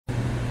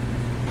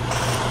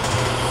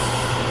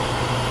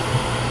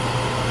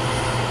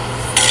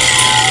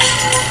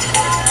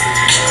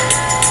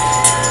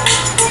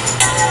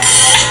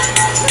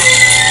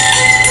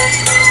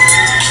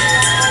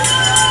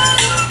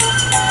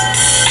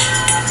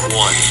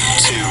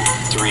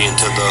1, 2, 3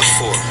 into the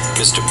 4.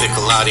 Mr.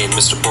 Piccolotti and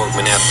Mr.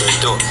 Borgman at the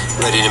door.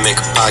 Ready to make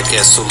a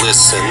podcast, so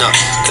listen up,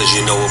 cause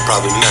you know we'll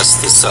probably mess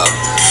this up.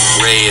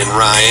 Ray and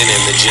Ryan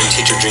and the Gym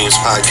Teacher Dreams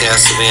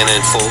podcast, Savannah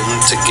and Fulton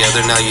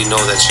together. Now you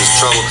know that's just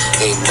trouble.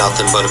 Ain't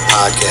nothing but a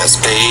podcast,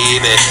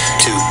 baby.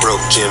 Two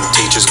broke gym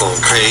teachers going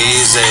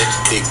crazy.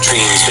 Big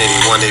dreams, maybe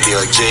one day be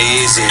like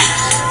Jay-Z.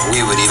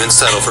 We would even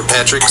settle for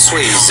Patrick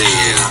Swayze.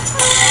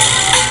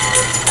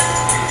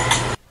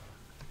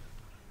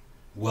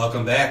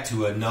 Welcome back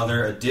to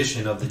another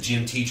edition of the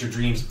Gym Teacher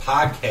Dreams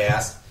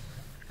podcast.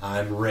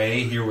 I'm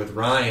Ray here with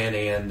Ryan,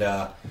 and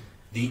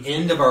the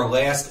end of our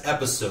last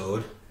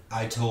episode,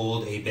 I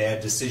told a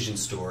bad decision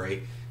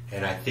story,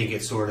 and I think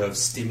it sort of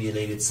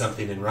stimulated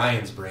something in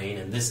Ryan's brain,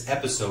 and this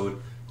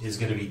episode is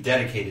going to be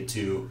dedicated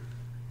to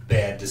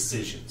bad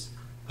decisions.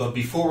 But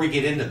before we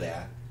get into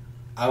that,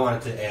 I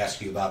wanted to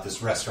ask you about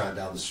this restaurant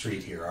down the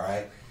street here, all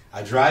right?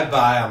 I drive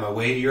by on my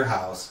way to your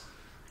house,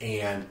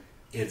 and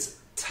it's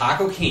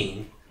Taco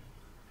King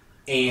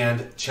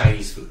and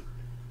Chinese food.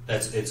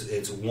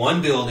 It's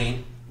one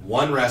building,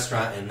 one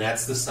restaurant, and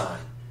that's the sign.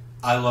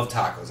 I love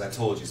tacos. I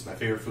told you, it's my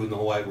favorite food in the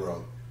whole wide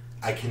world.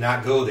 I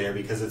cannot go there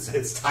because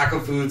it's taco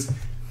foods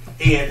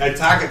and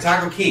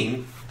Taco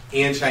King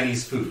and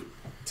Chinese food.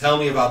 Tell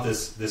me about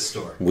this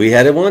store. We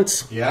had it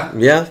once. Yeah?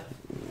 Yeah.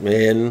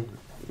 And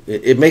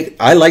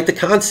I like the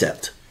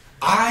concept.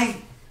 I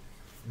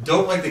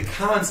don't like the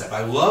concept.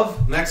 I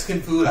love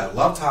Mexican food. I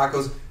love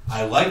tacos.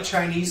 I like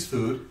Chinese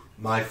food.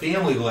 My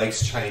family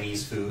likes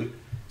Chinese food.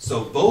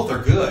 So both are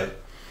good.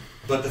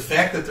 But the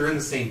fact that they're in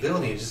the same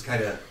building, just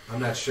kind of, I'm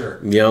not sure.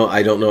 You know,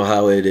 I don't know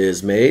how it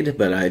is made,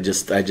 but I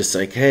just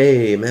like,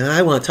 hey, man,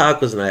 I want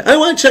tacos and I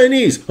want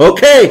Chinese.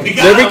 Okay,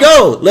 there we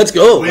go. Let's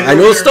go. I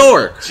know a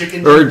store.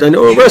 Or I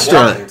know a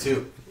restaurant. Walk there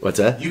too. What's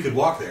that? You could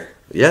walk there.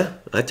 Yeah,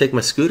 I take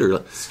my scooter.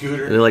 And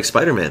they're like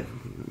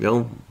Spider-Man. You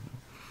know,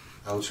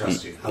 I will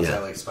trust you. How's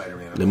that like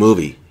Spider-Man? The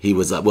movie. He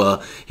was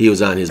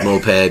on his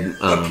moped.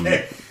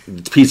 Okay.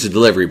 Pizza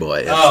delivery boy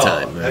at the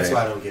time. That's right?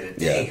 why I don't get it.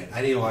 Dang it.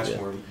 I need to watch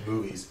more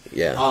movies.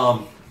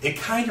 Yeah. It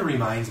kind of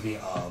reminds me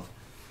of,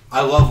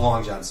 I love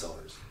Long John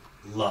Silver's.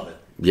 Love it.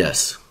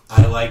 Yes.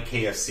 I like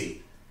KFC.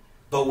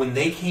 But when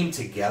they came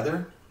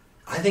together,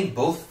 I think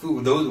both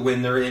food,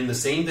 when they're in the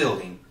same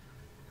building,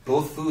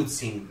 both foods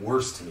seem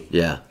worse to me.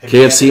 Yeah.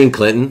 KFC in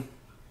Clinton.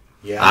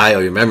 Yeah. I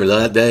remember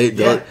that day.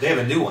 Yeah, they have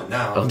a new one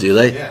now. Oh, do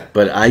they? Yeah.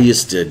 But I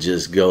used to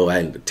just go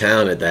out to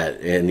town at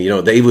that, and, you know,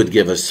 they would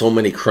give us so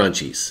many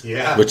crunchies.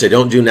 Yeah. Which they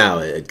don't do now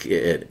at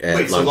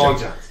Wait, so Long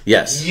John's?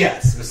 Yes.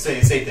 Yes.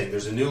 Same thing.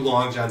 There's a new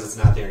Long John's that's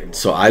not there anymore.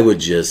 So I would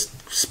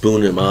just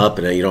spoon them up,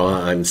 and, you know,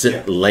 I'm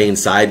laying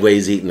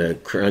sideways eating the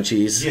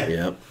crunchies. Yeah.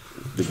 Yep.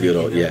 The good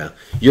old, yeah.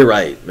 You're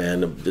right,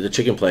 man. The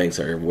chicken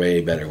planks are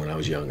way better when I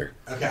was younger.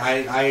 Okay,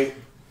 I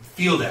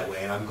feel that way,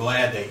 and I'm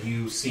glad that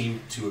you seem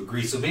to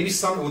agree. So maybe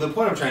the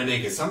point I'm trying to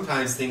make is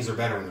sometimes things are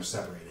better when they're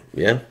separated.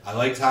 Yeah. I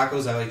like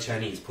tacos, I like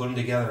Chinese. Put them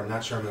together, I'm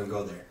not sure I'm going to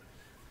go there.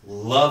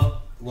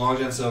 Love Long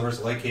John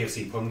Silver's, like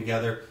KFC. Put them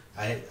together.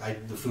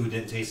 The food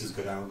didn't taste as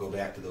good. I don't go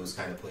back to those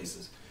kind of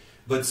places.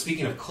 But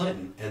speaking of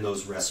Clinton and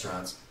those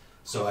restaurants,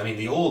 so I mean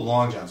the old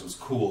Long John's was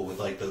cool with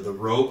like the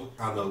rope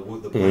on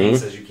the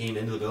planks as you came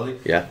into the building.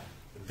 Yeah.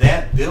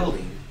 That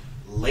building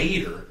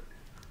later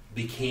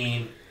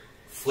became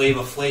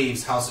Flava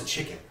Flav's House of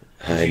Chicken.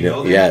 I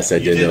know. Yes, I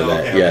did know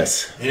that. Okay.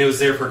 Yes. And it was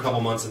there for a couple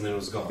months and then it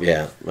was gone.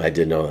 Yeah, I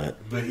did know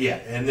that. But yeah,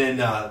 and then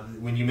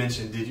when you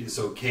mentioned, you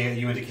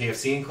went to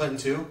KFC in Clinton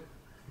too?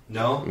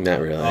 No?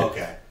 Not really. Oh,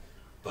 okay.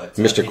 But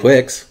Mr.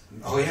 Quick's.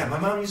 Oh yeah, my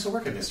mom used to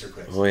work at Mr.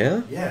 Quick's. Oh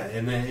yeah? Yeah,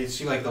 and then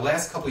she like the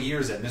last couple of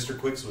years that Mr.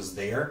 Quick's was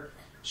there,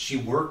 she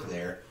worked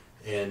there,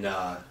 and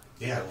yeah,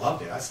 I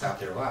loved it. I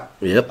stopped there a lot.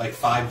 Yep. Like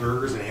 5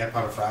 burgers and a half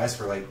pound of fries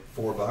for like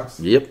 $4.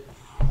 Yep.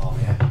 Oh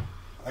man,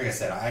 like I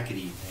said, I could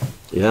eat. Man.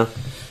 Yeah.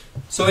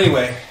 So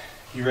anyway,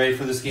 you ready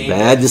for this game?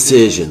 Bad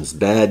decisions.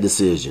 Bad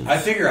decisions. I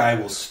figure I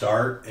will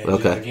start. And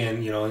okay.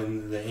 Again, you know,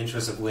 in the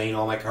interest of laying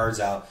all my cards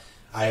out,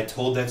 I had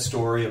told that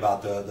story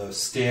about the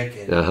stick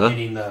and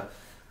hitting the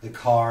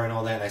car and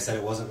all that, and I said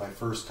it wasn't my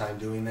first time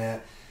doing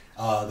that.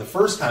 The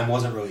first time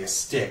wasn't really a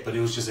stick, but it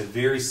was just a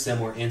very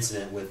similar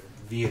incident with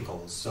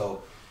vehicles.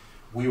 So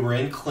we were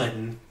in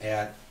Clinton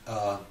at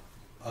a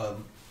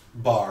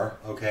bar,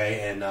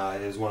 okay, and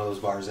it was one of those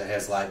bars that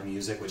has live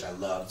music, which I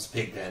love. It's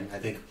Pigpen. I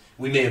think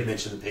we may have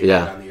mentioned the Pigpen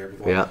on the air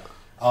before. Yeah.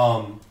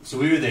 So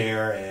we were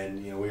there,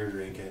 and you know, we were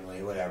drinking,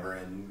 like whatever,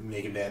 and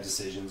making bad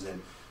decisions. And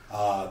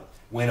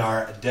when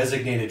our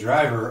designated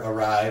driver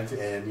arrived,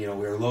 and you know,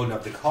 we were loading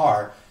up the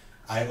car,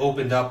 I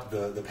opened up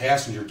the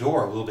passenger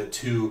door a little bit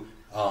too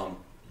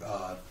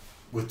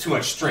with too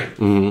much strength.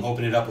 Mm-hmm.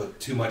 Opened it up with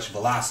too much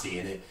velocity,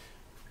 and it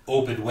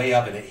opened way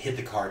up, and it hit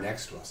the car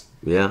next to us.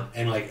 Yeah.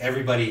 And like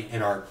everybody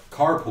in our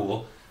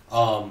carpool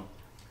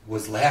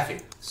was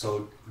laughing.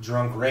 So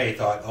drunk Ray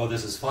thought, "Oh,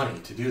 this is funny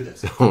to do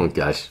this." Oh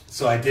gosh.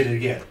 So I did it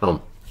again.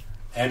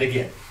 And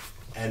again.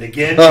 And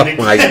again. Oh and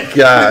again. my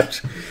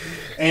gosh.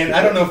 And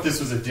I don't know if this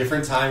was a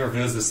different time or if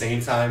it was the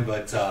same time,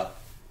 but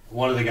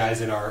one of the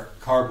guys in our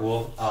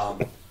carpool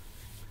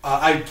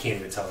I can't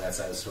even tell that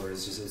side of the story.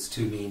 It's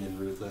too mean and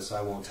ruthless.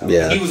 I won't tell.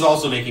 Yeah. He was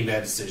also making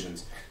bad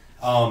decisions.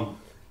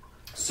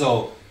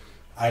 So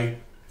I,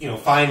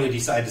 finally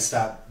decided to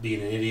stop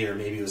being an idiot, or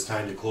maybe it was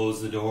time to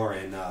close the door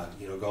and,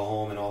 go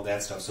home and all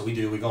that stuff. So we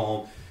go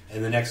home,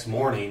 and the next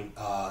morning,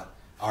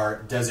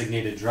 our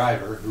designated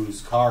driver,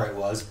 whose car it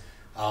was,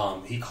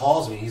 he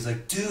calls me. He's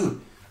like, dude,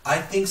 I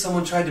think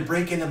someone tried to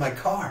break into my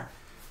car.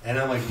 And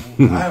I'm like,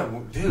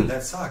 dude,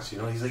 that sucks.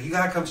 He's like, you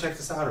got to come check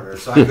this out over there.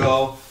 So I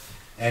go,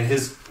 and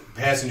his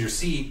passenger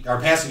side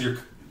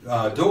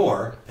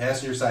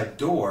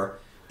door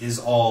is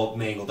all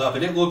mangled up.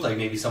 And it looked like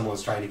maybe someone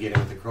was trying to get in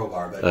with a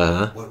crowbar.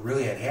 But what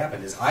really had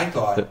happened is I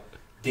thought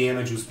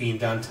damage was being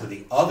done to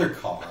the other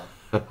car,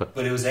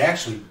 but it was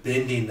actually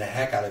bending the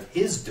heck out of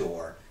his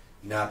door,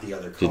 not the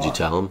other car. Did you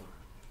tell him?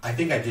 I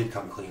think I did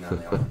come clean on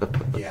that one.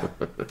 Yeah.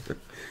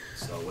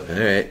 So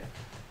whatever. All right.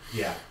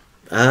 Yeah.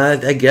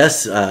 I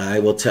guess I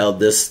will tell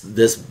this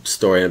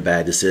story on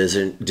bad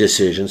decision.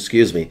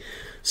 Excuse me.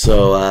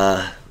 So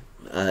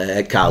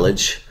at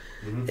college,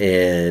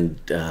 and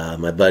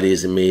my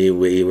buddies and me,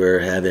 we were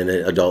having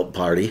an adult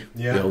party.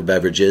 Yeah.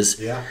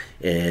 Beverages. Yeah.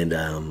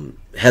 And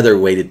Heather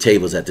waited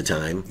tables at the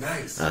time.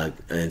 Nice.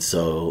 And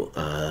so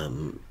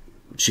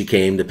she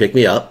came to pick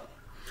me up,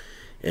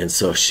 and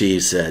so she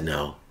said,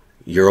 "No,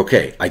 you're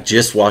okay. I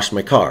just washed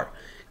my car."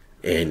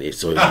 And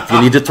so if you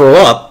need to throw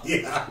up,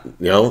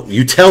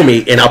 you tell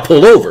me and I'll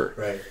pull over.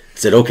 Right. I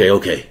said,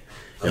 okay.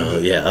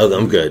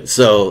 I'm good.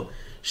 So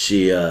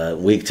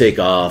we take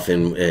off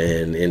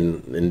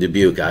in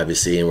Dubuque,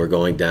 obviously, and we're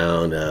going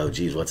down,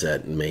 what's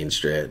that, Main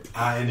Street?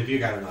 In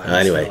Dubuque, I don't know.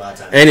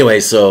 Anyway,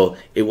 so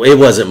it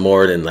wasn't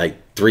more than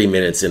like 3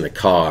 minutes in the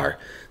car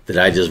that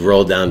I just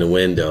rolled down the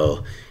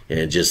window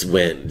and just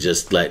let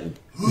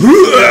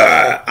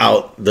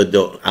out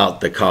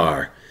the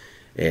car.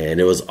 And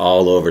it was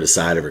all over the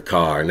side of her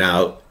car.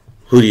 Now,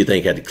 who do you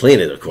think had to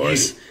clean it, of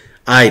course? You.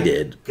 I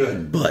did.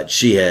 Good. But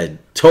she had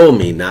told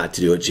me not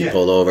to do it. She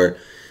pulled over.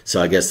 So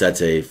I guess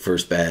that's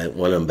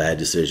one of them bad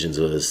decisions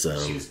was...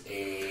 she was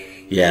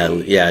angry.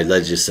 Yeah,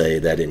 let's just say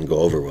that didn't go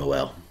over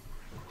well.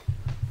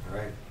 All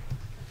right.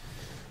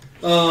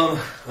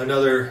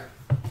 Another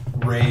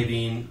Ray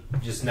being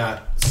just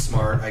not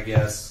smart, I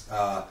guess.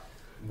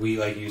 We,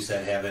 like you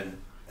said, having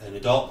an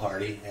adult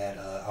party at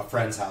a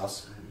friend's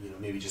house,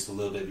 maybe just a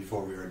little bit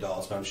before we were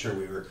adults, but I'm sure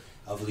we were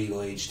of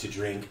legal age to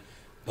drink.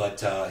 But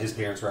his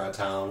parents were out of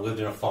town, lived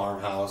in a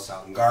farmhouse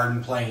out in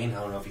Garden Plain.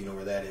 I don't know if you know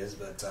where that is,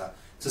 but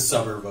it's a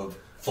suburb of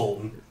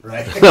Fulton,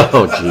 right?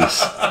 Oh,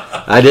 jeez.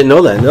 I didn't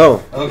know that,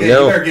 no. Okay,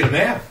 no. You better get a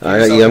map.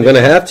 I'm going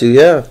to have to,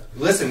 yeah.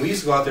 Listen, we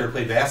used to go out there to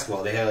play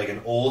basketball. They had like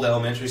an old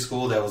elementary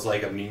school that was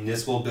like a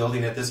municipal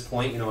building at this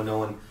point. No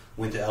one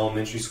went to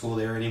elementary school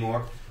there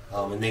anymore.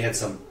 And they had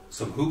some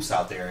hoops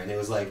out there, and it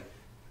was like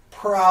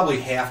probably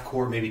half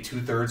court, maybe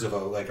 2/3 of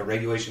a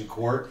regulation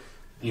court,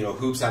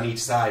 hoops on each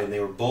side, and they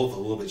were both a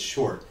little bit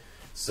short.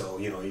 So,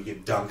 you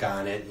could dunk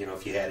on it,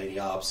 if you had any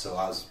ups. So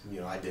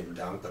I didn't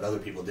dunk, but other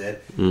people did.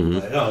 Mm-hmm.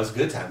 But no, it was a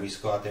good time. We used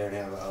to go out there and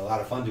have a lot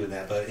of fun doing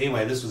that. But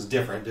anyway, this was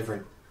different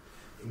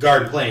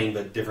Garden Plain,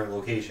 but different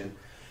location.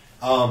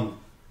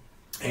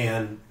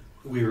 And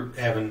we were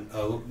having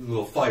a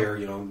little fire,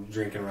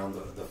 drinking around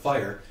the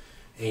fire,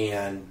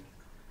 and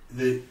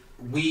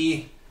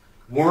we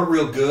weren't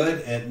real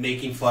good at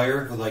making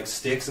fire with like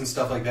sticks and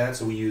stuff like that,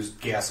 so we used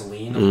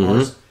gasoline, of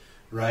course,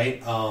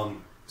 right?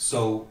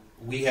 So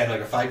we had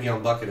like a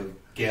 5-gallon bucket of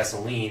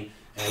gasoline,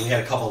 and we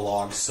had a couple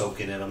logs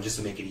soaking in them just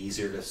to make it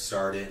easier to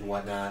start it and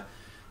whatnot.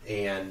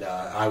 And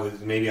I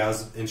was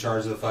in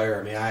charge of the fire.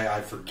 I mean,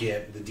 I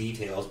forget the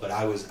details, but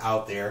I was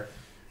out there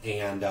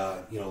and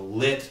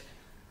lit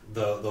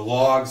the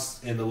logs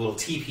in the little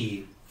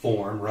teepee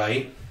form,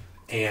 right?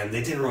 And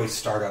they didn't really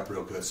start up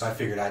real good, so I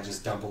figured I'd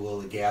just dump a little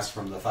of gas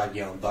from the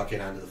 5-gallon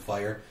bucket onto the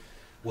fire.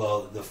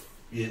 Well,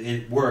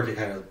 it worked. It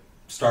kind of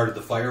started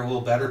the fire a little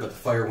better, but the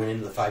fire went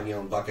into the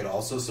 5-gallon bucket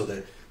also, so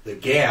that the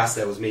gas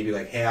that was maybe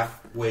like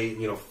halfway,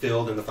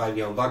 filled in the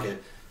 5-gallon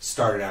bucket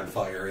started on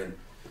fire. And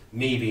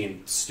me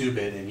being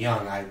stupid and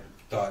young, I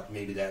thought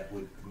maybe that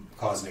would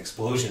cause an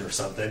explosion or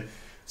something.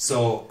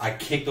 So I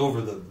kicked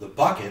over the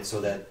bucket so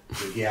that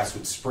the gas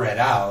would spread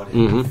out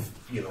and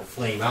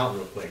flame out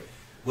real quick.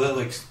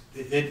 Well,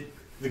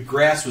 the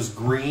grass was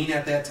green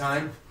at that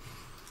time,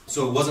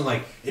 so it wasn't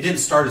like it didn't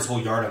start his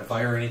whole yard on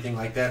fire or anything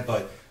like that.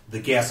 But the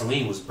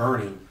gasoline was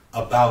burning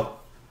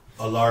about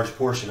a large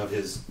portion of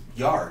his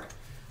yard.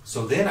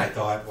 So then I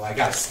thought, well, I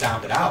got to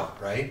stomp it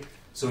out, right?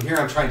 So here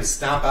I'm trying to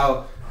stomp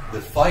out the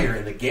fire,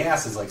 and the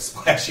gas is like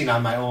splashing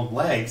on my own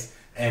legs,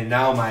 and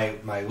now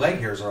my leg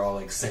hairs are all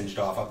like singed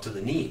off up to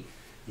the knee,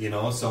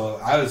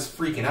 So I was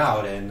freaking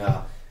out, and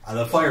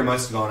the fire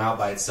must have gone out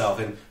by itself.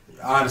 And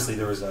honestly,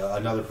 there was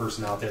another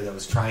person out there that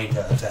was trying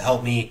to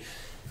help me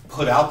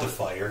put out the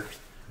fire,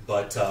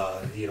 but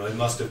it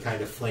must have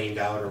kind of flamed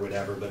out or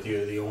whatever. But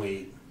the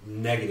only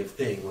negative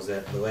thing was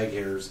that the leg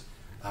hairs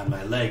on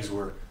my legs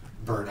were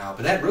burnt out.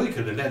 But that really could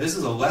have been bad. This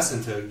is a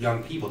lesson to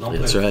young people: don't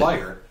play with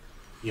fire.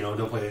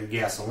 Don't play with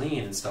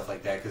gasoline and stuff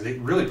like that, because it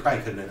really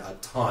probably could have been a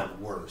ton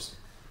worse.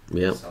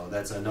 Yeah. So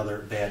that's another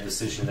bad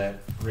decision that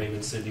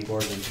Raymond Sidney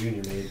Boardman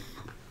Jr. made.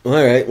 All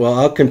right. Well,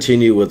 I'll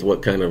continue with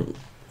what kind of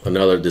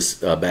another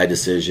bad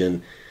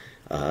decision.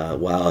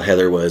 While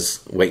Heather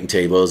was waiting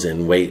tables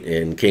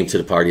and came to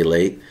the party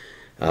late,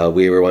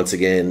 we were once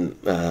again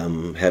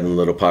having a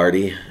little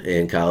party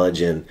in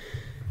college, and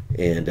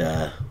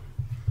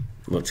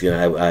once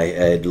again I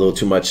had a little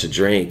too much to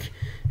drink,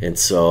 and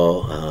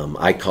so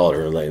I called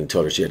her and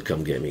told her she had to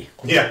come get me.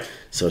 Yeah.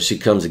 So she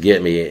comes to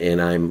get me,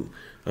 and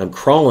I'm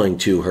crawling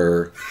to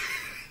her,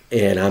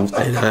 and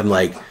I'm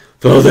like,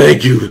 oh,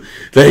 thank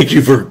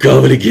you for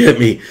coming to get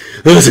me.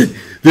 Listen,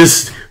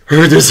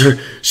 her,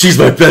 she's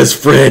my best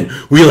friend.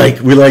 We like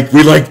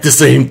the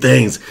same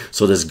things.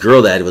 So this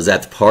girl that was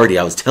at the party,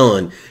 I was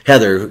telling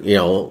Heather,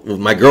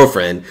 my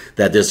girlfriend,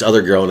 that this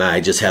other girl and I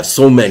just have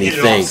so many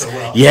things. So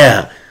well.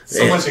 Yeah.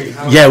 So much in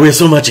common. Yeah, we have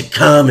so much in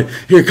common.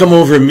 Here, come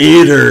over and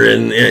meet her,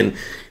 and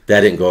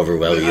that didn't go over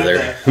well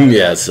either.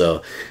 Yeah,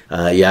 so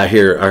I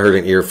heard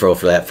an earful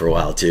for that for a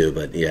while too,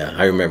 but yeah,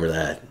 I remember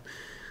that.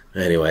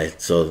 Anyway,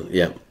 so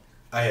yeah.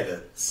 I had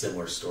a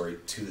similar story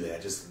to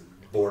that, just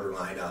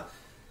borderline.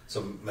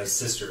 So my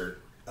sister,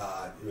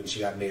 when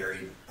she got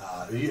married,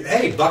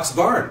 hey, Buck's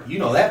Barn, you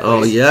know that place.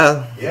 Oh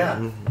yeah,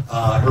 yeah.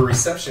 Her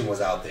reception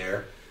was out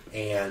there,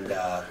 and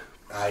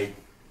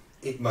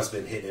it must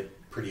have been hitting it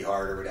pretty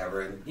hard or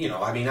whatever. And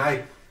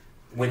I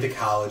went to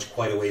college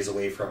quite a ways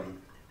away from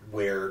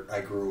where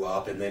I grew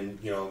up, and then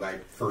my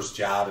first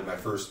job and my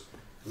first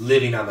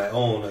living on my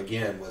own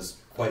again was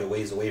quite a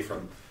ways away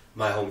from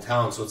my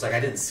hometown. So it's like I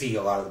didn't see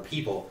a lot of the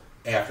people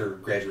after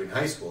graduating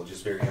high school,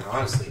 just very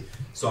honestly.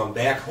 So I'm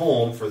back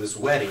home for this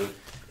wedding,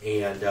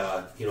 and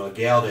a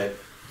gal that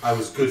I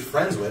was good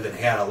friends with and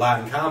had a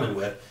lot in common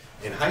with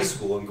in high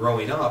school and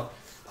growing up,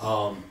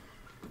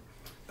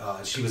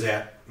 she was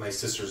at my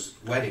sister's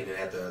wedding and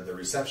at the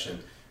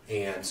reception.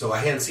 And so I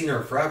hadn't seen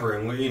her forever,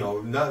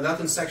 and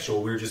nothing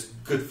sexual. We were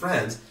just good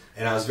friends,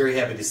 and I was very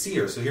happy to see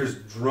her. So here's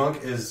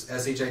drunk as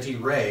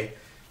SHIT Ray.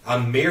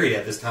 I'm married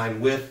at this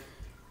time with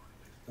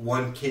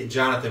one kid.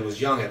 Jonathan was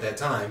young at that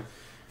time,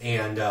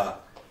 and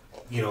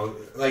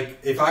like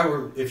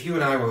if you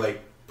and I were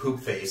like poop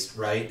faced,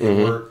 right,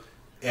 and we're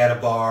at a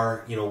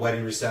bar,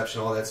 wedding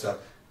reception, all that stuff.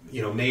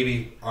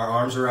 Maybe our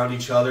arms are around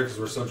each other because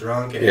we're so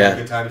drunk and having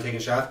a good time and taking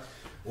shots.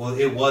 Well,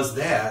 it was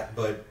that,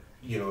 but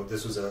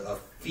this was a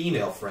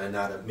female friend,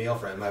 not a male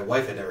friend. My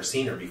wife had never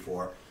seen her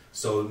before.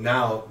 So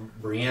now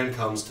Brienne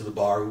comes to the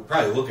bar,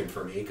 probably looking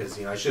for me,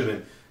 because I should have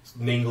been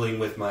mingling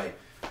with my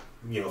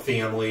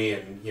family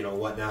and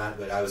whatnot,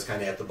 but I was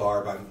kind of at the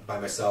bar by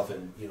myself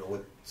and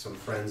with some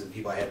friends and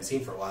people I hadn't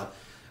seen for a while.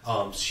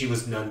 She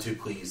was none too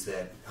pleased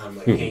that I'm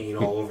like hanging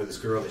all over this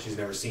girl that she's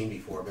never seen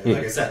before. But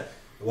like I said,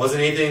 it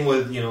wasn't anything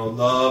with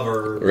love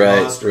or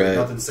lust or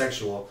nothing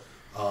sexual.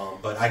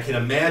 But I can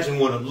imagine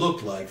what it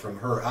looked like from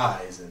her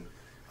eyes, and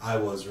I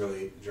was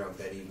really drunk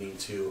that evening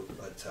too.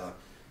 But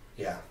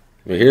yeah.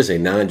 Well, here's a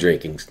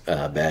non-drinking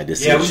bad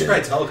decision. Yeah, we should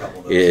probably tell a couple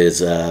of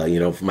those.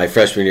 Is my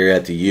freshman year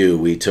at the U,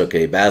 we took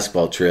a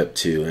basketball trip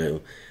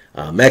to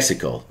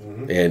Mexico,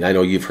 and I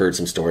know you've heard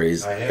some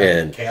stories. I have.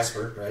 And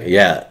Casper, right?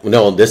 Yeah,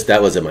 no,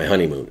 that was at my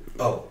honeymoon.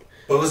 Oh,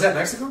 but was that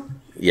Mexico?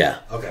 Yeah.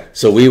 Okay.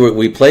 So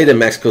we played in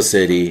Mexico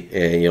City,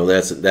 and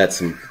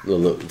that's a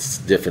little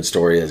different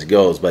story as it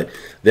goes. But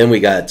then we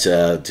got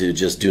to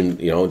just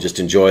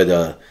enjoy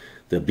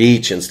the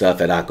beach and stuff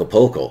at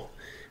Acapulco.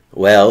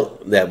 Well,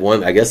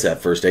 that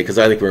first day, because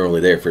I think we were only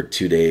there for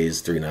 2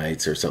 days, 3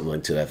 nights, or something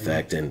like to that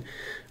effect, and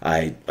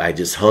I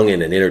just hung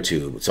in an inner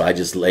tube. So I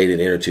just laid in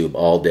an inner tube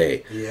all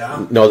day.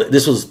 Yeah. No,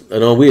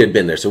 we had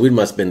been there, so we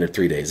must have been there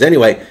 3 days.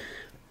 Anyway,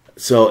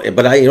 so,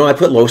 but I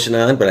put lotion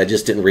on, but I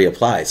just didn't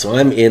reapply. So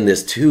I'm in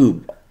this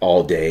tube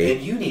all day.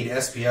 And you need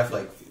SPF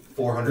like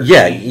 400.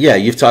 Yeah,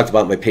 you've talked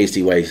about my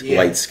pasty white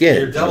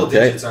skin. Your double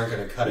digits aren't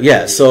going to cut it.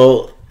 Yeah,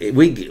 so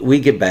we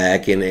get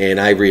back, and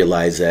I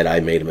realize that I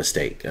made a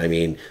mistake. I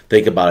mean,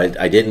 think about it.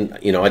 I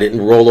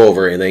didn't roll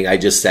over or anything. I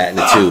just sat in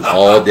the tube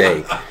all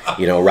day,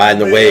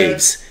 riding the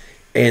waves.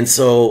 And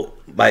so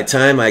by the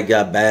time I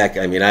got back,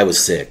 I mean, I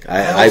was sick.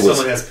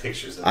 Someone has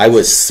pictures of this. I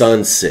was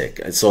sun sick.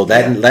 And so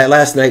that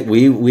last night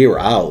we were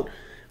out.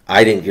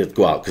 I didn't get to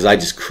go out because I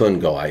just couldn't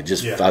go. I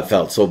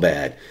felt so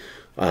bad.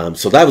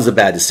 So that was a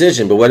bad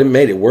decision. But what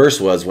made it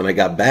worse was when I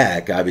got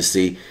back,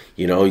 obviously,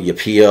 you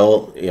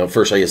peel,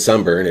 first I get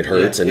sunburn, it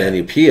hurts, and then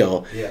you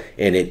peel,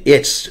 and it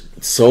itched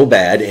so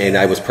bad, and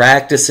I was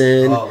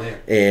practicing,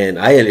 and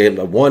I had,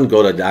 one,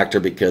 go to a doctor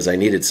because I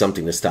needed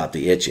something to stop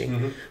the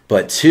itching,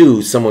 but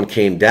 2, someone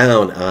came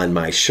down on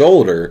my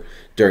shoulder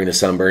during the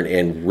sunburn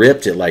and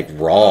ripped it like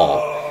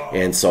raw,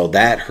 and so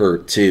that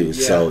hurt too.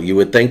 So you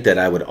would think that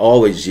I would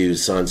always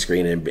use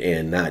sunscreen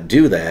and not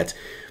do that,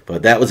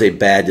 but that was a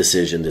bad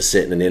decision to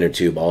sit in an inner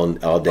tube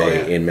all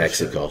day in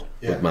Mexico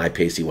with my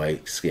pasty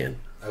white skin.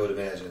 I would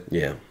imagine.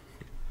 Yeah.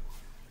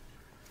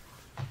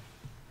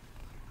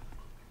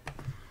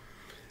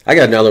 I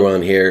got another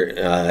one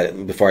here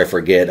before I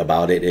forget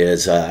about it.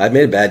 Is I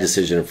made a bad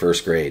decision in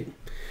first grade.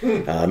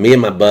 Me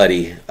and my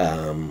buddy,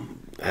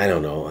 I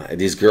don't know,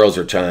 these girls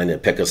were trying to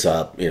pick us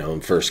up,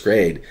 in first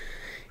grade.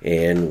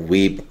 And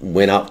we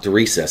went out to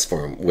recess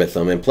with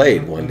them and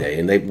played one day.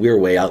 And we were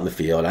way out in the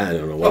field. I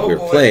don't know what we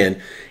were playing.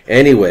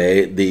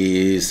 Anyway,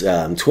 these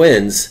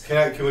twins.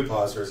 Can we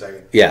pause for a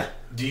second? Yeah.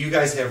 Do you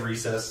guys have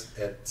recess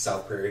at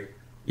South Prairie?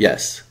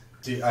 Yes.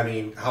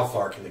 How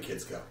far can the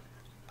kids go?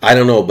 I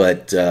don't know,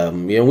 but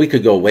we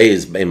could go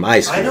ways in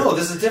my school. I know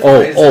this is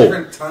different. It's a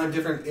different time,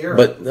 different era.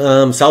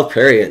 But South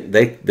Prairie,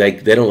 they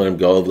don't let them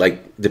go.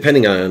 Like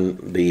depending on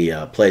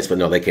the place, but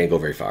no, they can't go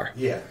very far.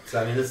 Yeah,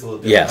 so it's a little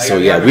different. Yeah, so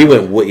we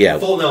went. Yeah,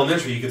 Fulton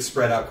Elementary, you could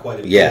spread out quite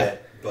a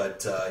bit.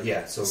 But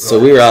so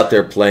we were out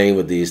there playing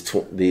with these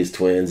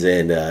twins,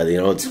 and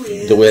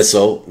the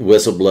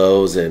whistle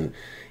blows, and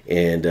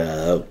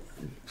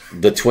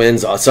the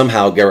twins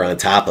somehow get on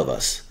top of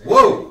us.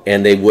 Whoa!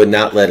 And they would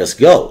not let us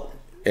go.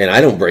 And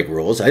I don't break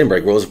rules. I didn't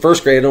break rules in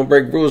first grade. I don't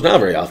break rules now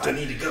very often. I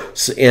need to go.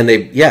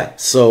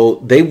 So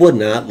they would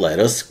not let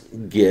us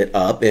get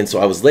up. And so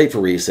I was late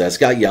for recess,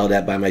 got yelled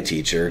at by my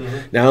teacher.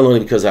 Mm-hmm. Not only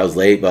because I was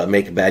late, but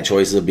making bad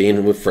choices of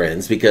being with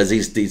friends, because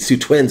these two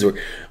twins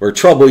were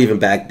trouble even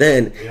back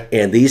then. Yeah.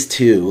 And these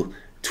two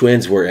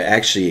twins were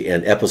actually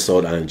an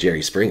episode on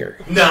Jerry Springer.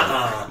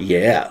 Nah.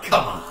 Yeah.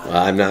 Come on.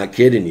 I'm not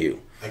kidding you.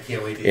 I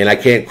can't wait to And I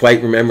can't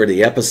quite remember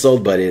the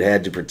episode, but it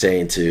had to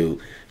pertain to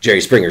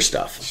Jerry Springer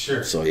stuff.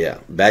 Sure. So yeah,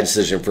 bad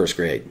decision in first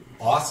grade.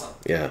 Awesome.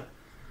 Yeah.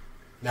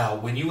 Now,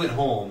 when you went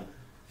home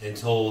and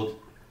told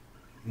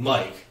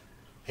Mike,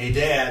 "Hey,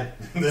 Dad,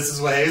 this is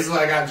what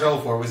I got in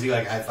trouble for," was he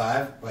like high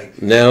five?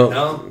 Like No.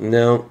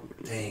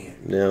 Dang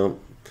it. No.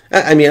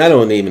 I mean, I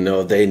don't even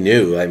know if they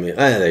knew. I mean,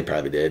 they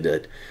probably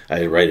did.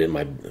 I write it in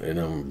my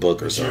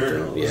book or something.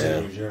 Journal. Yeah.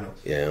 In your journal.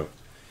 Yeah.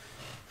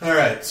 All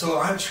right, so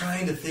I'm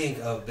trying to think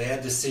of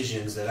bad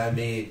decisions that I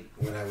made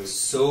when I was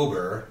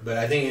sober, but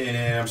I think, and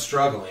I'm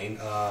struggling.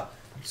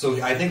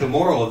 So I think the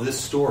moral of this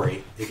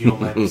story, if you don't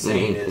mind me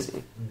saying, is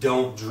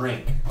don't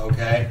drink,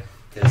 okay?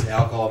 Because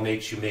alcohol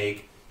makes you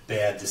make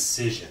bad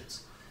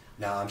decisions.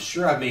 Now, I'm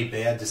sure I've made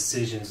bad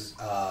decisions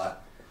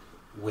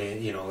when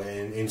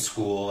in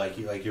school, like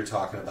you're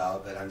talking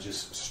about, but I'm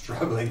just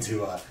struggling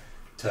to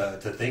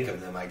think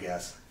of them, I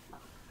guess.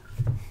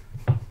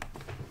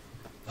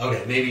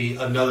 Okay, maybe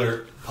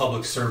another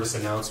public service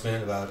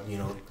announcement about,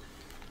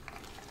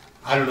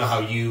 I don't know how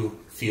you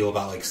feel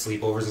about like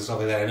sleepovers and stuff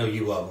like that. I know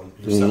you love them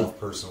yourself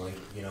personally,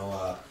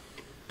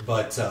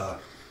 but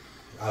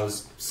I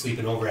was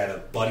sleeping over at a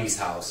buddy's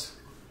house,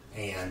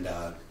 and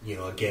a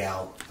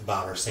gal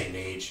about our same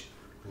age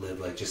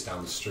lived like just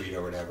down the street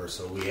or whatever.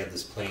 So we had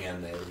this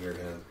plan that we were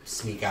gonna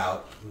sneak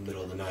out in the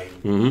middle of the night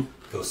and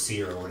go see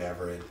her or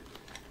whatever. And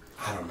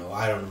I don't know,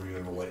 I don't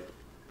remember what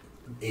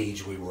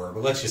age we were,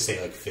 but let's just say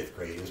like 5th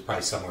grade. It was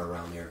probably somewhere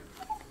around there.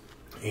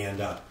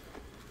 And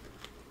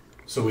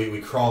so we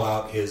crawl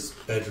out his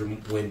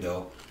bedroom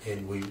window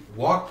and we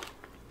walk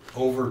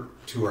over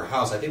to her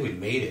house. I think we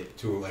made it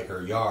to like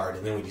her yard,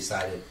 and then we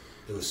decided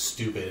it was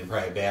stupid and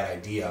probably a bad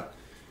idea.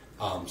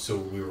 So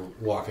we were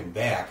walking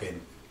back,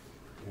 and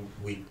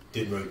we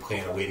didn't really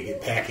plan a way to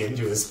get back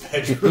into his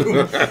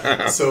bedroom.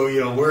 So,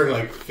 we're in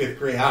like 5th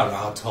grade. I don't know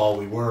how tall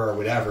we were or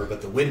whatever,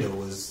 but the window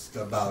was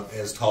about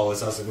as tall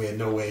as us, and we had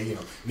no way,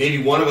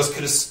 maybe one of us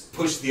could have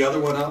pushed the other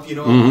one up,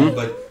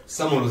 but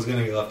someone was going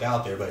to get left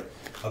out there. But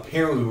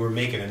apparently we were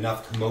making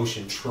enough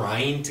commotion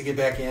trying to get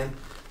back in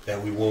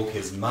that we woke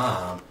his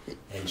mom,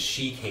 and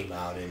she came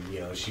out,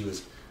 and, she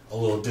was a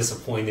little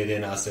disappointed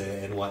in us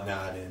and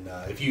whatnot. And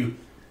if you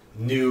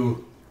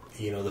knew,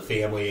 the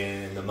family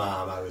and the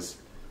mom, I was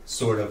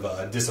sort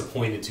of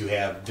disappointed to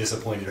have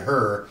disappointed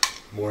her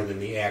more than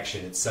the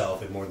action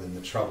itself and more than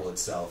the trouble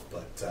itself.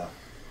 But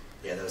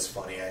that was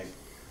funny. I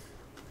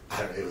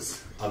don't know, it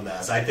was a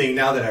mess. I think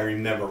now that I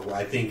remember,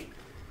 I think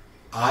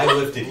I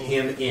lifted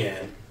him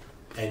in,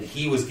 and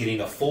he was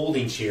getting a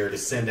folding chair to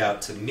send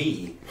out to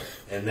me,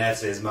 and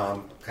that's his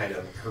mom kind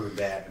of heard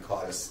that and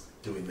caught us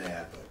doing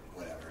that. But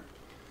whatever.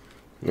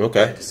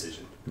 Okay.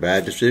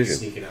 Bad decision.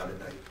 Sneaking out at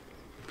night.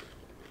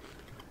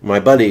 My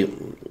buddy,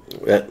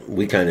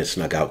 we kind of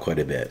snuck out quite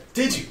a bit.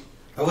 Did you?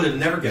 I would have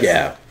never guessed.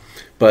 Yeah,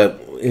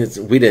 but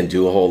we didn't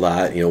do a whole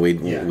lot.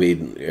 We'd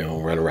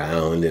run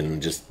around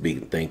and just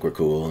think we're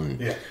cool,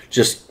 and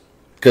just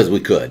because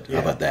we could. Yeah.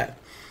 How about that?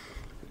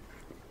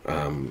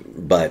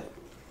 But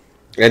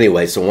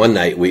anyway, so one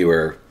night we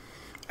were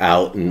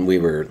out and we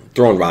were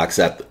throwing rocks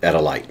at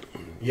a light.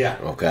 Yeah.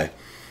 Okay.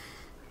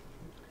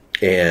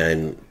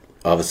 And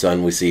all of a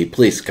sudden we see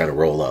police kind of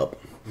roll up.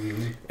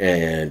 Mm-hmm.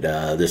 And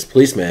this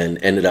policeman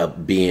ended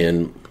up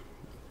being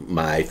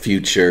my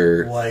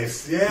future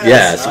wife's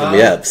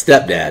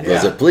stepdad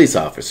was a police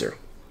officer.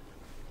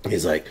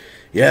 He's like,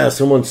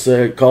 someone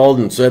called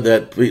and said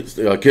that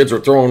kids were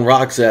throwing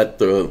rocks at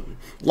the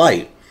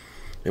light.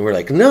 And we're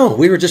like, no,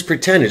 we were just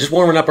pretending, just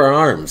warming up our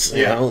arms.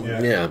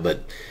 Yeah,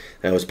 but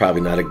that was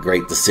probably not a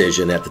great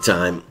decision at the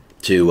time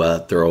to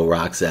throw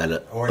rocks at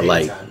a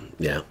light. Time.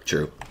 Yeah,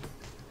 true.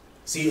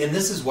 See, and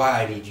this is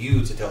why I need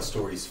you to tell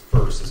stories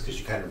first, is because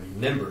you kind of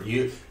remember.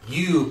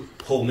 You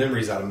pull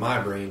memories out of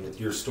my brain with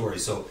your story.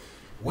 So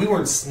we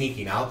weren't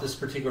sneaking out this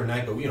particular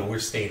night, but we're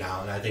staying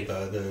out, and I think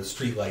the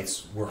street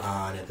lights were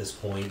on at this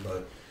point.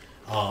 But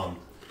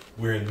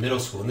we're in middle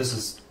school, and this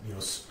is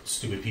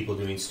stupid people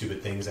doing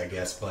stupid things, I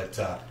guess. But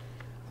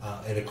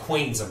an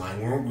acquaintance of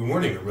mine, we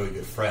weren't even really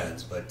good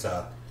friends, but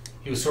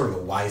he was sort of a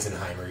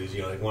Weisenheimer. He was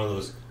like one of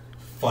those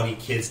funny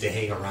kids to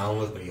hang around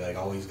with, but he like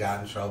always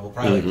got in trouble.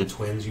 Probably like the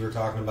twins you were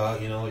talking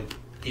about.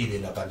 He'd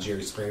end up on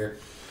Jerry Springer.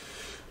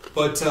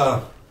 But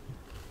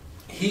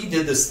he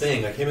did this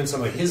thing, like him and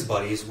some of his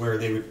buddies, where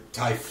they would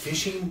tie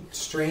fishing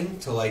string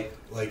to like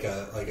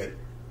a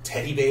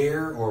teddy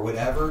bear or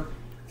whatever,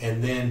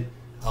 and then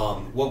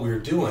what we were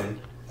doing.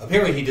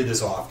 Apparently, he did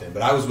this often,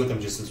 but I was with him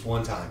just this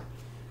one time.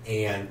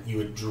 And you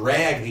would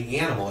drag the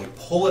animal, like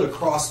pull it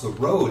across the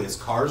road as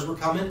cars were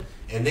coming,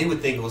 and they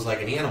would think it was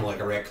like an animal, like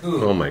a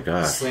raccoon. Oh my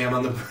gosh! Slam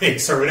on the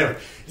brakes or whatever.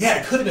 Yeah,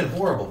 it could have been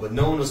horrible, but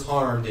no one was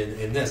harmed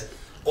in this.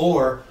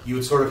 Or you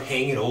would sort of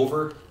hang it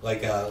over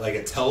like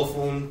a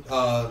telephone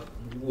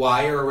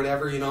wire or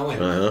whatever, and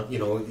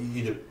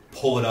either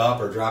pull it up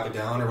or drop it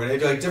down or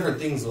whatever, like different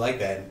things like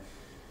that.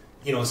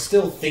 And,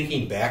 still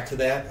thinking back to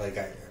that, like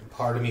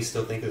part of me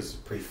still think it was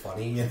pretty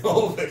funny,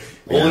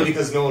 only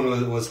because no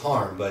one was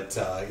harmed. But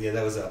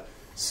that was a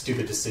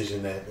stupid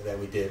decision that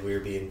we did. We were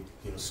being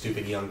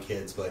stupid young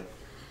kids, but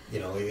we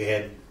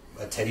had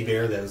a teddy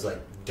bear that was like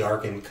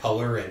dark in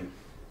color and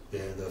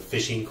the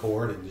fishing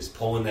cord, and just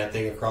pulling that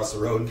thing across the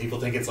road, and people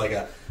think it's like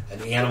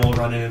an animal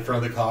running in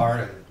front of the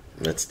car.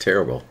 And that's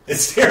terrible.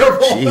 It's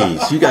terrible.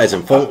 Jeez, you guys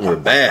in Fulton were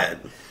bad.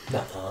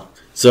 Uh-huh.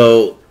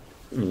 So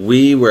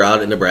we were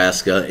out in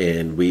Nebraska,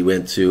 and we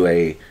went to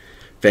a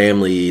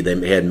family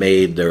that had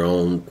made their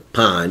own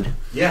pond.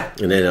 Yeah.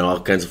 And they had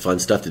all kinds of fun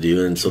stuff to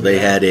do, and so they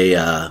had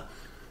a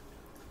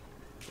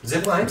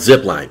zip line.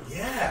 Zip line.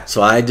 Yeah.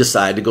 So I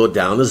decided to go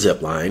down the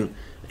zip line.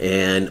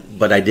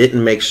 But I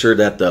didn't make sure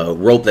that the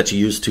rope that you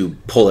use to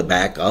pull it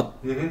back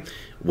up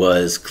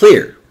was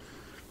clear.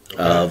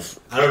 Okay.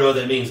 I don't know what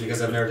that means because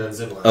I've never done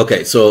zip line.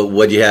 Okay, so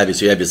what you have is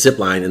you have your zip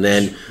line, and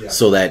then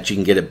so that you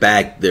can get it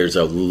back, there's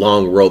a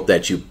long rope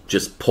that you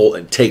just pull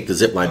and take the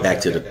zip line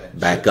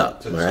back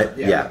up. All right,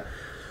 yeah.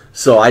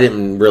 So I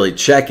didn't really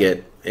check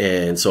it,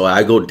 and so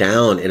I go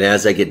down, and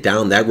as I get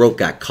down, that rope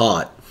got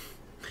caught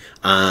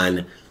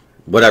on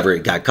whatever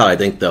it got caught. I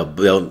think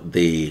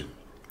the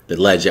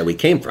ledge that we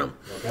came from.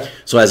 Okay.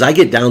 So as I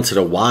get down to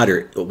the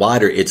water,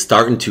 it's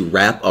starting to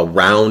wrap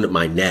around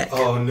my neck.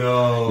 Oh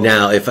no!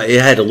 Now, if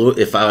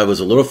I was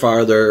a little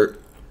farther,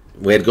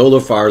 we had to go a little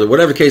farther.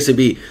 Whatever the case may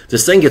be,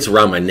 this thing gets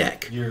around my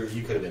neck. You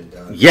could have been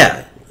done.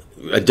 Yeah,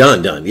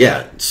 done.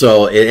 Yeah.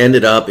 So it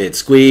ended up, it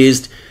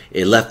squeezed.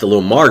 It left a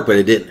little mark, but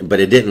it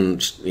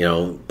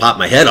didn't, pop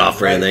my head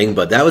off or anything.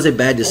 But that was a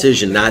bad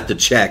decision not to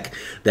check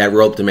that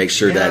rope to make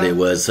sure that it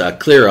was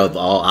clear of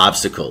all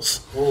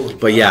obstacles. Holy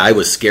but yeah, I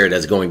was scared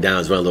as going down. It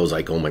was one of those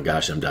like, oh my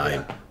gosh, I'm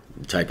dying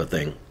type of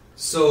thing.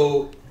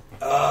 So,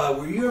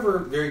 were you ever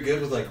very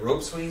good with like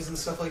rope swings and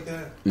stuff like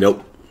that?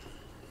 Nope.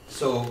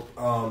 So,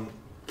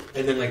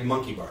 and then like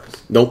monkey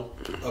bars? Nope.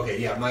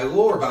 Okay, yeah, my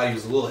lower body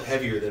was a little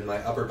heavier than my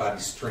upper body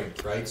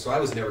strength, right? So I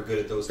was never good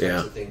at those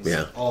types of things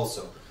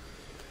also.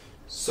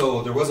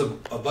 So there was a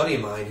buddy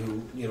of mine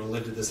who,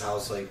 lived at this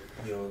house, like,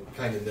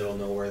 kind of middle of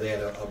nowhere. They had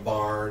a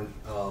barn,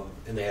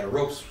 and they had a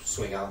rope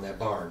swing out in that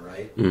barn,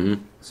 right?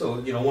 Mm-hmm. So,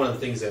 one of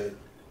the things that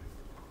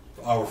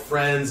our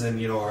friends and,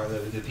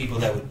 the people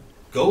that would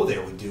go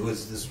there would do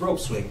is this rope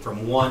swing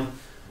from one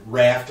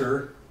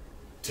rafter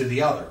to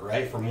the other,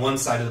 right? From one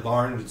side of the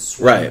barn, would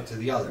swing to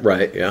the other.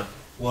 Right, yeah.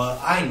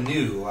 Well, I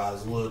knew I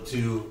was a little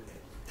too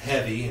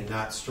heavy and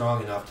not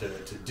strong enough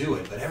to do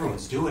it, but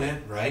everyone's doing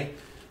it, right?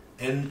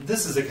 And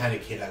this is the kind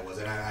of kid I was,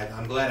 and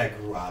I'm glad I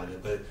grew out of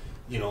it. But,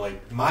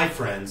 like my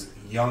friend's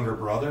younger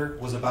brother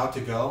was about to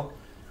go,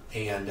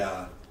 and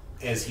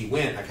as he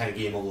went, I kind of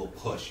gave him a little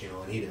push, and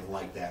he didn't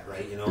like that,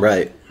 right?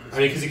 Right. I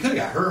mean, because he could have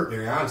got hurt,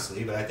 very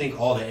honestly, but I think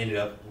all that ended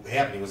up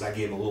happening was I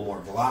gave him a little more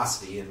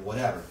velocity and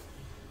whatever.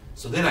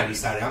 So then I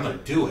decided I'm going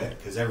to do it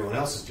because everyone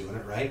else is doing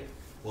it, right?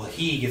 Well,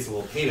 he gets a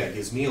little payback,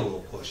 gives me a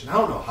little push. And I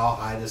don't know how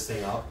high this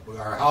thing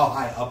or how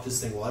high up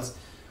this thing was.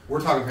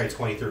 We're talking probably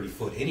 20, 30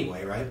 foot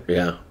anyway, right?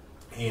 Yeah.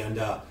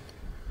 And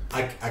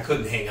I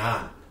couldn't hang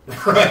on,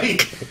 right?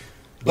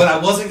 But I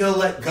wasn't going to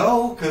let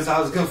go because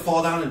I was going to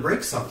fall down and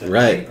break something,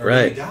 right? Or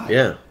maybe die.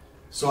 Yeah.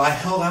 So I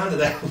held on to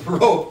that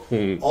rope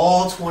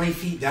all 20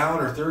 feet down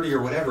or 30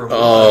 or whatever.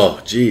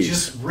 Oh, geez.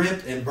 Just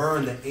ripped and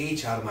burned the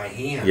H out of my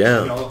hand.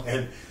 Yeah.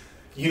 And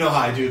you know how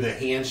I do the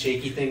hand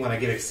shaky thing when I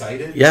get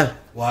excited? Yeah.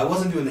 Well, I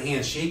wasn't doing the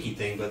hand shaky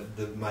thing,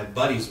 but my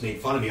buddies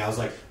made fun of me. I was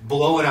like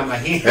blowing on my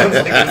hands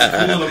like I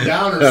was cooling them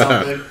down or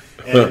something.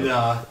 And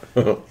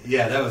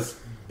that was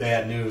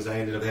bad news. I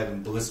ended up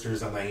having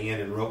blisters on my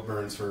hand and rope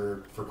burns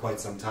for quite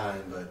some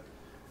time. But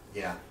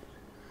yeah,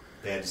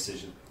 bad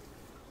decision.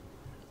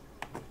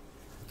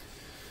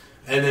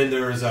 And then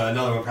there was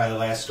another one, probably the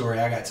last story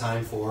I got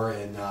time for.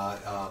 And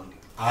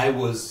I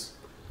was...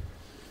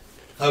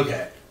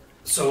 Okay.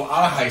 So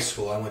out of high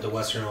school, I went to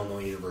Western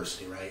Illinois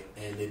University, right?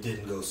 And it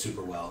didn't go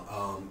super well.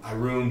 I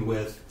roomed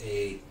with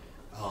a,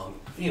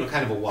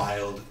 kind of a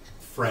wild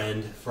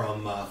friend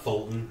from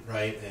Fulton,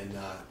 right? And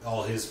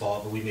all his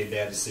fault, but we made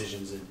bad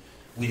decisions, and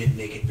we didn't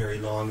make it very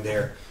long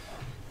there.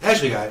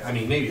 Actually, I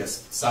mean, maybe a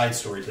side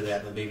story to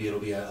that, but maybe it'll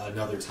be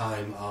another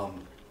time.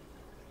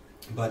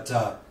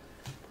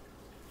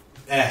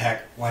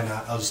 Heck, why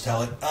not? I'll just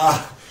tell it.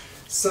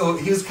 So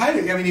he was kind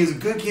of, I mean, he was a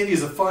good kid, he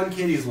was a fun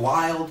kid, he was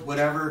wild,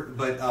 whatever,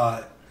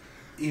 but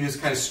he was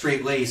kind of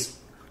straight-laced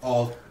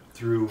all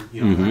through,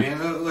 you know, I mean,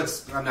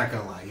 I'm not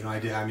going to lie, you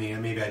know,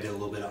 maybe I did a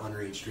little bit of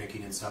underage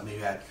drinking and stuff,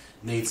 maybe I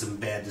made some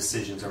bad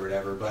decisions or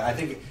whatever, but I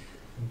think,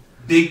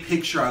 big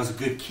picture, I was a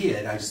good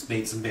kid, I just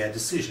made some bad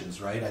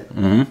decisions, right?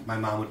 My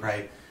mom would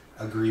probably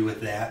agree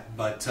with that,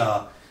 but,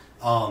 so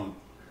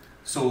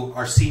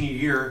our senior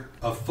year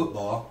of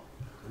football,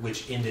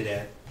 which ended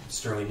at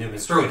Sterling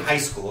High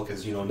School,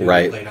 because, you know,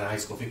 Newman played on high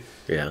school field.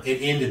 Yeah.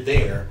 It ended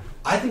there.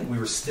 I think we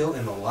were still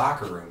in the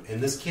locker room, and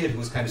this kid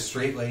was kind of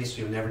straight-laced,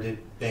 you know, never did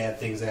bad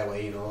things that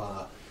way, you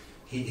know.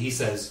 He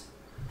says,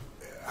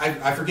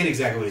 I forget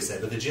exactly what he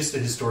said, but the gist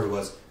of his story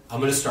was, I'm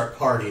going to start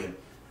partying.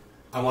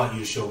 I want you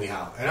to show me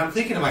how. And I'm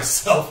thinking to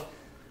myself,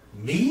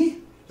 me?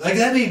 Like,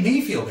 that made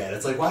me feel bad.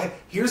 It's like, why?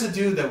 Here's a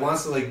dude that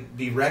wants to, like,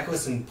 be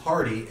reckless and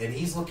party, and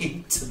he's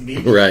looking to me.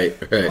 Right.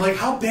 I'm like,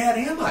 how bad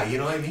am I? You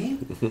know what I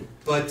mean?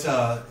 But,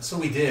 so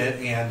we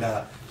did,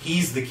 and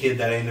he's the kid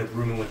that I ended up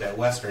rooming with at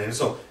Western. And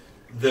so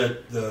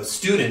the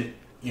student,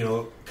 you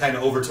know, kind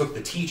of overtook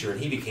the teacher, and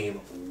he became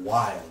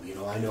wild. You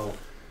know, I know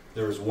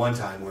there was one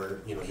time where,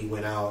 you know, he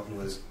went out and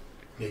was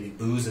maybe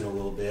boozing a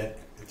little bit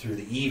through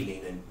the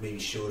evening and maybe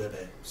showed up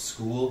at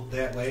school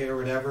that way or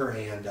whatever,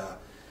 and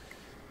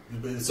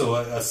so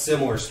a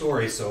similar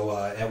story. So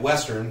at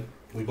Western,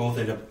 we both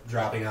ended up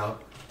dropping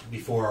out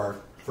before our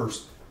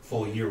first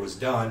full year was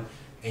done,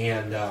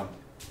 and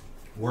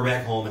we're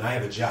back home, and I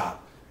have a job.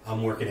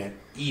 I'm working at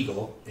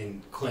Eagle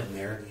in Clinton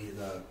there,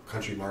 the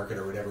country market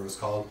or whatever it was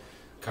called,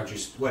 country,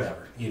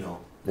 whatever, you know,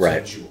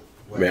 right? Jewel,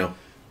 whatever.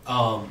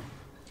 Yeah.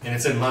 And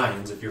it's in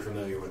Lyons, if you're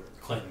familiar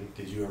with Clinton.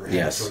 Did you ever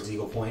head towards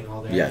Eagle Point and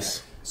all that? Yes.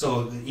 Yeah.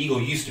 So the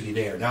Eagle used to be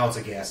there. Now it's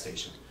a gas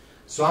station.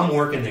 So I'm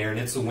working there, and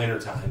it's the winter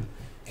time.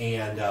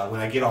 And when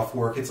I get off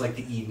work, it's like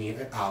the evening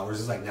hours.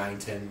 It's like 9,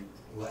 10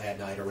 at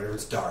night or whatever.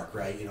 It's dark,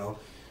 right? You know,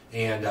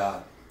 and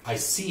I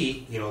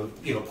see, you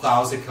know,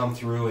 plows had come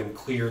through and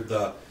cleared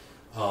the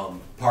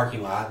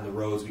parking lot and the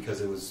roads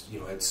because it was,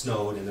 you know, it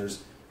snowed, and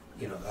there's,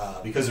 you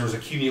know, because there was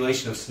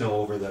accumulation of snow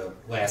over the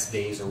last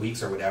days or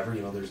weeks or whatever.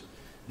 You know, there's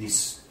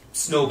these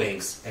snow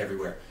banks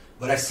everywhere.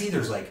 But I see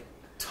there's like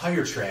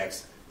tire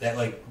tracks that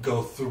like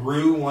go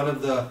through one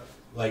of the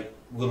like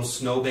little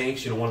snow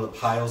banks. You know, one of the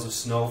piles of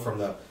snow from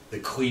the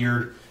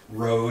cleared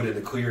road and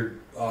the cleared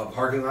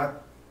parking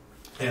lot,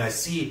 and I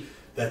see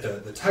that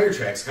the tire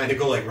tracks kind of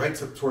go like right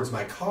towards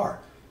my car,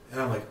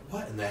 and I'm like,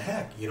 what in the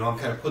heck? You know, I'm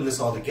kind of putting this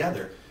all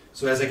together.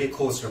 So as I get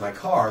closer to my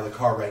car, the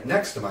car right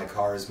next to my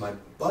car is my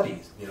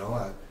buddy. You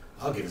know,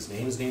 I'll give his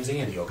name. His name's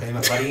Andy. Okay,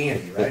 my buddy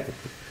Andy, right?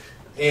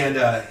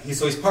 And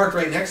he's parked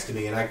right next to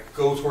me, and I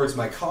go towards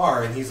my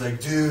car, and he's like,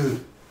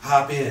 dude,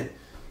 hop in,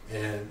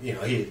 and you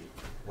know, he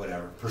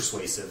whatever,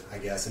 persuasive, I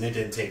guess, and it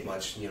didn't take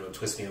much, you know,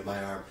 twisting of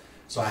my arm.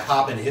 So I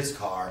hop in his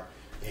car,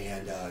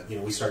 and you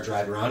know, we start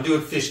driving around,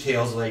 doing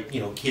fishtails like,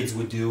 you know, kids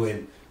would do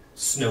in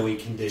snowy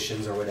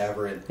conditions or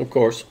whatever. And of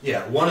course,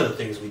 yeah, one of the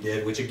things we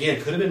did, which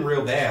again could have been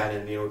real bad,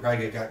 and you know, we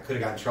probably could have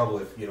gotten in trouble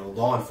if, you know,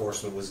 law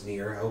enforcement was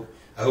near.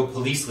 I hope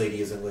police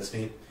lady isn't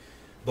listening.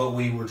 But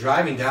we were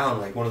driving down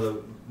like one of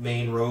the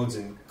main roads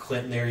in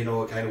Clinton there, you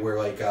know, kind of where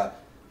like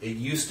it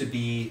used to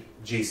be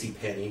J.C.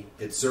 Penney.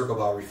 It's Circle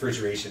Bar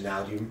Refrigeration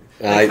now. Do you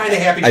kind of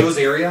Happy Joe's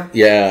area?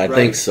 Yeah, I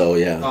think so.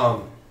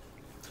 Yeah.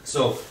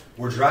 So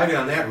we're driving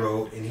on that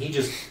road, and he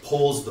just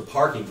pulls the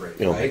parking brake.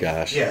 Oh right? my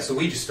gosh! Yeah, so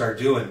we just start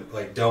doing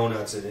like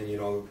donuts, and you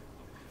know,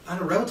 on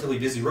a relatively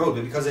busy road,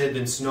 but because it had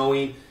been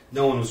snowing,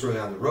 no one was really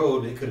on the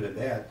road. It could have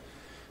been bad.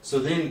 So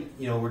then,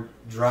 you know, we're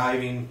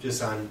driving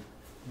just on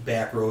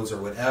back roads or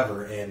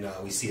whatever, and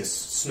we see a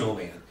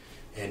snowman,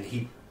 and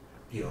he,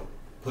 you know,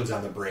 puts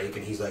on the brake,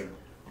 and he's like,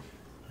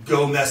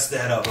 "Go mess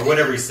that up," or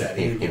whatever he said.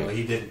 He, you know,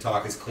 he didn't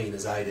talk as clean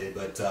as I did,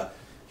 but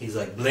he's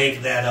like,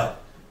 "Blank that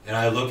up." And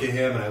I look at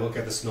him, and I look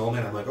at the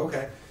snowman. I'm like,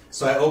 okay.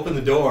 So I open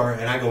the door,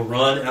 and I go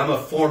run, and I'm going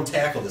to form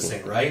tackle this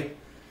thing, right?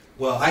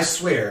 Well, I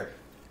swear,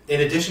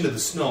 in addition to the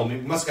snow, we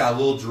must have got a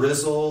little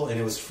drizzle, and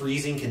it was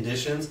freezing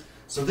conditions.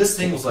 So this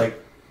thing was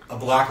like a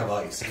block of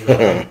ice. You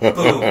know, like,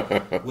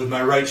 boom, with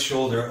my right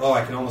shoulder. Oh,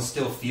 I can almost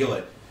still feel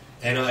it.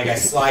 And like I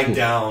slide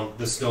down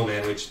the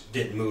snowman, which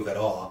didn't move at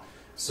all.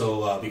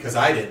 So because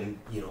I didn't,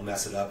 you know,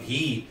 mess it up,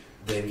 he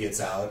then gets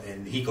out,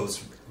 and he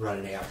goes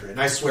running after it.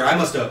 And I swear, I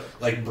must have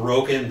like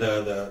broken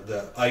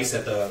the ice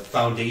at the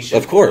foundation.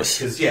 Of course.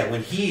 Because, yeah,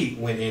 when he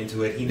went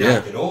into it, he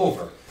knocked it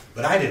over.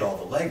 But I did all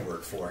the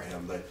legwork for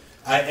him. But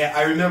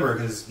I remember,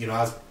 because, you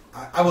know,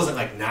 I wasn't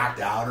like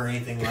knocked out or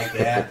anything like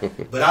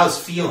that, but I was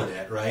feeling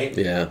it, right?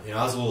 Yeah. You know,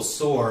 I was a little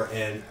sore,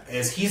 and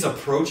as he's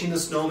approaching the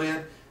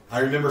snowman, I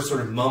remember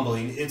sort of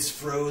mumbling, "It's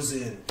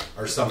frozen,"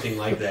 or something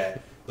like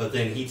that. But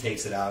then he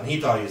takes it out, and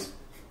he thought he was,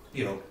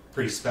 you know,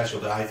 pretty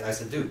special. But I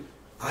said, dude,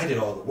 I did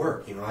all the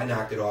work. You know, I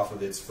knocked it off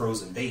of its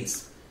frozen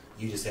base.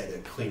 You just had to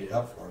clean it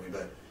up for me.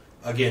 But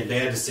again,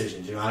 bad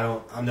decisions. You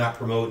know, I'm not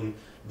promoting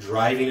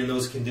driving in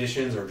those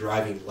conditions or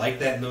driving like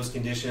that in those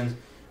conditions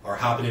or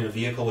hopping in a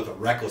vehicle with a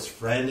reckless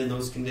friend in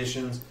those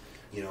conditions.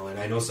 You know, and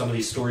I know some of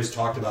these stories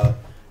talked about,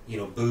 you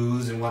know,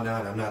 booze and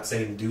whatnot. I'm not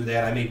saying do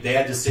that. I made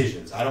bad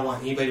decisions. I don't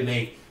want anybody to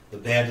make the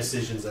bad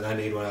decisions that I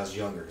made when I was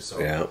younger. So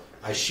yeah.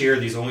 I share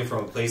these only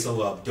from a place of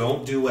love.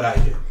 Don't do what I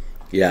did.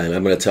 Yeah, and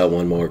I'm going to tell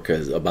one more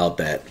about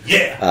that.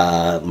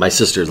 Yeah. My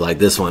sister's like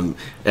this one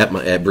at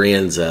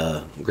Brienne's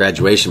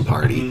graduation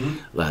party.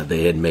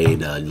 They had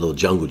made a little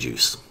jungle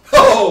juice.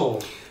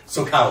 Oh,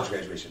 so college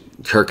graduation.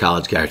 Her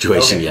college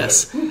graduation, okay,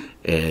 yes.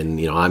 And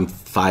you know, I'm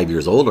 5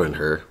 years older than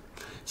her,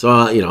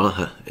 so you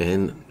know.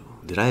 And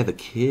did I have a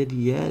kid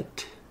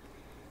yet?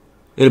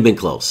 It'd have been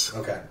close.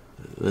 Okay.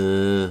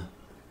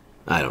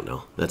 I don't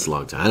know. That's a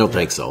long time. I don't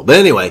think so. But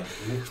anyway.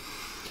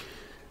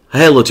 I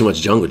had a little too much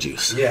jungle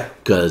juice. Yeah.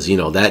 Because, you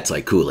know, that's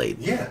like Kool-Aid.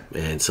 Yeah.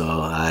 And so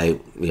I,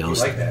 you know. You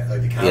like that?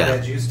 Like the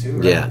combat juice too,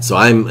 right? Yeah. So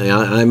I'm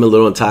a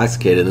little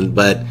intoxicated,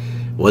 but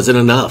wasn't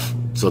enough.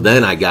 So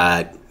then I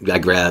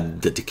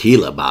grabbed the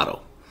tequila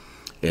bottle.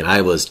 And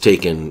I was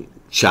taking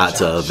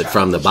shots of it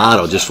from the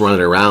bottle, just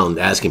running around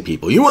asking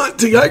people, I got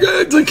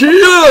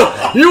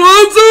tequila! You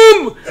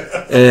want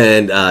some?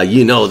 And,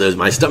 you know, there's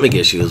my stomach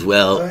issues.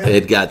 Well,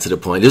 it got to the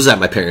point. This was at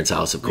my parents'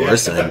 house, of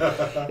course.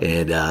 Yeah.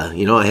 And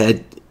you know, I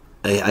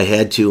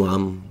had to,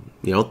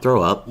 you know,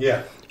 throw up.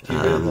 Yeah. Keep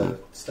it in the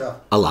stuff.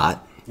 A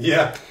lot.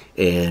 Yeah.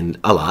 And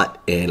a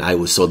lot. And I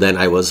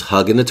was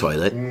hugging the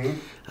toilet.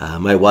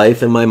 My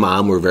wife and my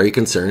mom were very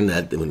concerned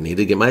that we needed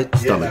to get my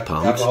stomach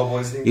pumped. Alcohol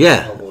poisoning?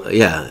 Yeah.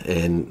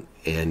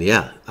 And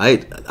yeah,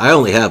 I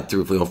only have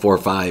 4 or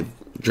 5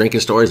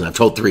 drinking stories, and I've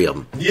told 3 of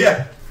them.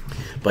 Yeah.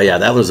 But yeah,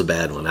 that was a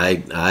bad one.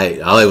 It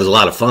was a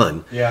lot of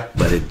fun. Yeah.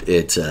 But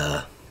it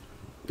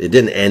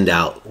didn't end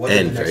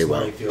very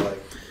well. You feel like?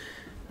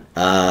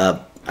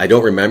 I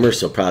don't remember,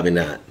 so probably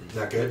not.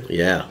 Not good?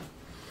 Yeah.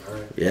 All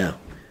right. Yeah.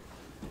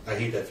 I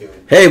hate that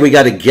feeling. Hey, we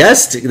got a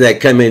guest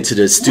that come into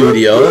the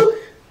studio.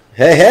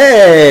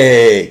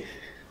 Hey!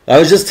 I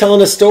was just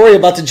telling a story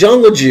about the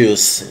jungle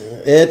juice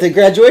at the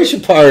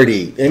graduation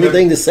party.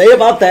 Anything to say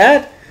about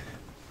that?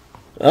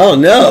 Oh,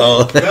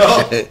 no.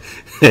 No.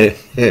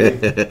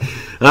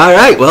 All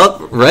right. Well,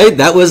 right.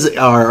 That was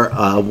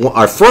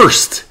our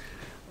first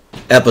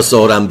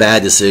episode on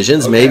bad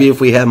decisions. Okay. Maybe if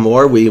we have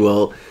more, we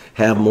will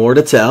have more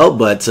to tell.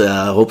 But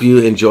hope you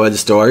enjoy the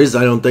stories.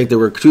 I don't think they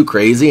were too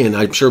crazy, and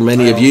I'm sure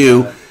many of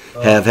you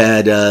have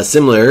had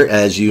similar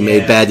as you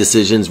made bad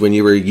decisions when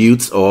you were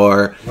youths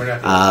or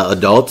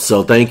adults.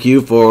 So thank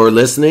you for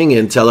listening,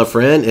 and tell a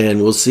friend,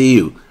 and we'll see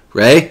you.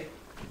 Ray?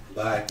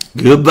 Bye.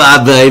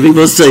 Goodbye, baby.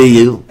 We'll see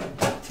you.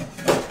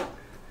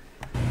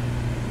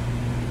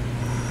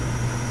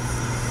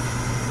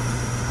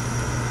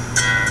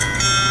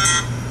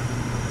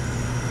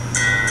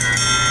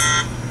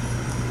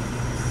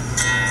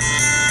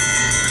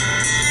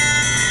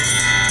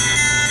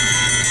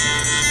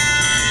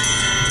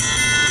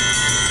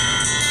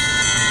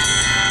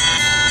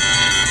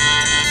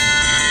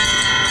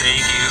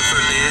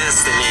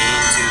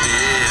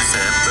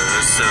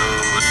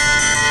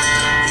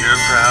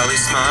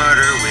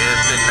 Smarter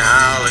with the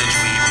knowledge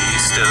we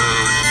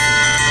bestowed.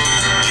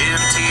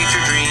 Gym Teacher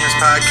Dreams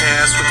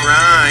podcast with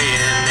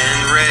Ryan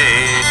and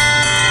Ray.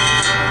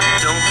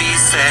 Don't be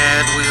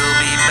sad, we'll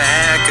be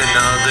back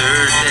another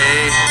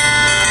day.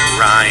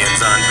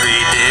 Ryan's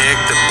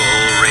unpredictable,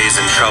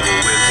 raising trouble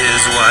with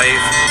his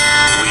wife.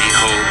 We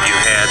hope you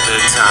had the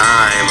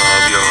time